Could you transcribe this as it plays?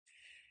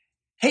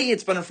Hey,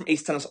 it's Brendan from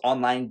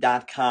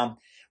AceTennisOnline.com,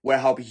 where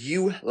I help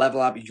you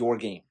level up your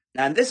game.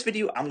 Now, in this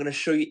video, I'm going to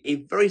show you a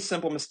very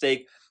simple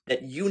mistake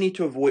that you need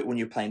to avoid when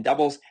you're playing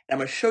doubles, and I'm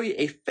going to show you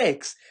a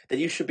fix that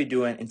you should be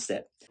doing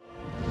instead.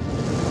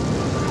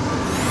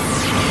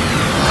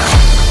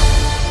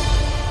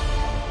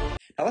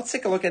 Now, let's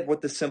take a look at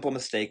what this simple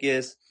mistake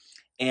is,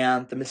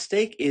 and the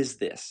mistake is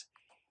this: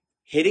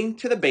 hitting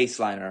to the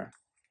baseliner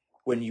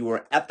when you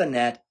are at the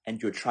net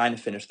and you're trying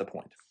to finish the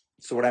point.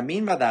 So what I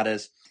mean by that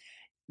is,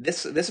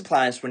 this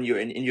applies when you're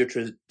in your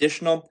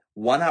traditional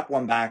one up,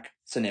 one back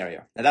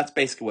scenario. Now that's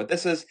basically what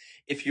this is.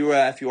 If you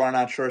are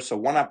not sure, so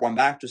one up, one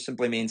back just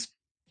simply means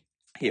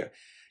here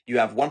you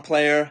have one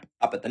player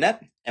up at the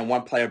net and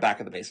one player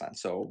back at the baseline.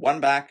 So one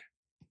back,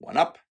 one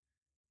up,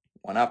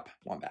 one up,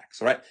 one back.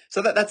 So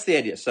that's the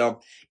idea.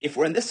 So if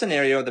we're in this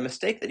scenario, the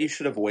mistake that you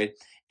should avoid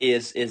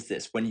is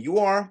this: when you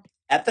are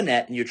at the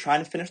net and you're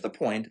trying to finish the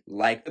point,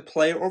 like the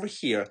player over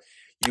here,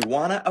 you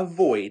want to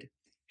avoid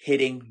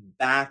hitting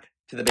back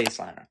to the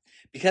baseliner,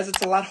 because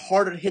it's a lot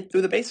harder to hit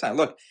through the baseline.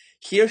 Look,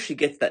 here she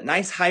gets that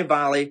nice high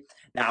volley.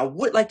 Now, I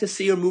would like to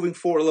see her moving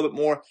forward a little bit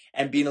more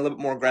and being a little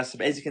bit more aggressive.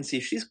 As you can see,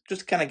 she's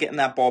just kind of getting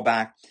that ball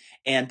back.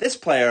 And this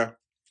player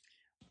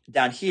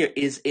down here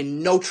is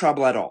in no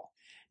trouble at all.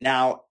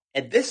 Now,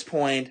 at this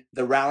point,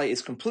 the rally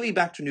is completely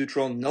back to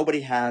neutral.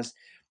 Nobody has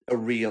a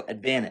real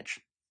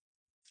advantage.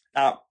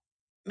 Now,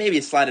 maybe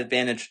a slight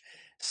advantage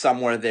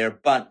somewhere there,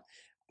 but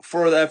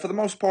for the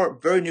most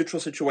part, very neutral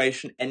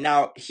situation. And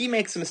now he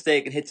makes a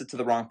mistake and hits it to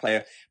the wrong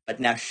player, but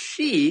now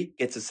she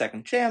gets a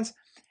second chance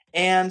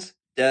and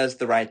does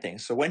the right thing.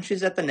 So when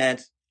she's at the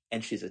net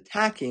and she's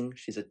attacking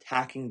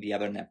the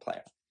other net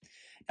player.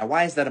 Now,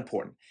 why is that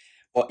important?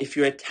 Well, if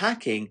you're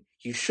attacking,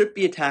 you should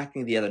be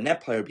attacking the other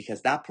net player,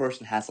 because that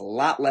person has a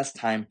lot less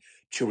time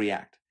to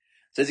react.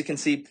 So as you can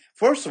see,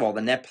 first of all,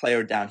 the net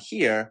player down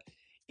here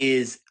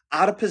is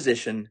out of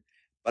position,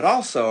 but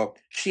also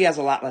she has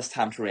a lot less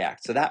time to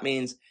react. So that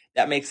means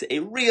that makes it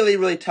a really,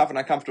 really tough and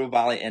uncomfortable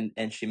volley,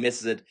 and she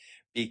misses it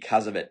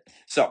because of it.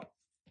 So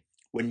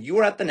when you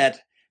are at the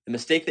net, the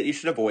mistake that you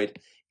should avoid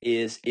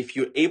is, if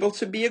you're able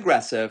to be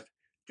aggressive,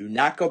 do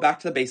not go back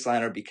to the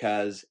baseliner,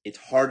 because it's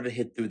harder to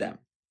hit through them.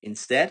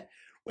 Instead,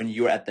 when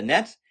you're at the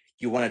net,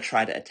 you want to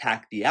try to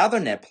attack the other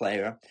net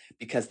player,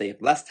 because they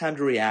have less time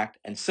to react,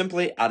 and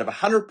simply out of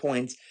 100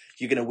 points,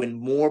 you're going to win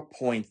more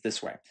points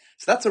this way.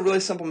 So that's a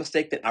really simple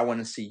mistake that I want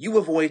to see you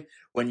avoid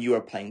when you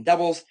are playing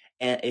doubles,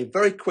 and a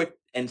very quick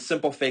and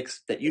simple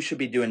fix that you should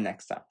be doing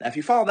next time. Now, if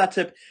you follow that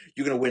tip,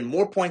 you're going to win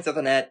more points at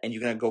the net, and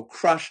you're going to go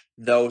crush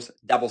those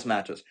doubles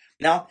matches.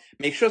 Now,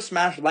 make sure to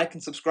smash like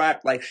and subscribe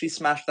like she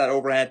smashed that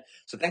overhead.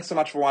 So thanks so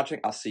much for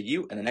watching. I'll see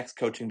you in the next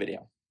coaching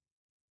video.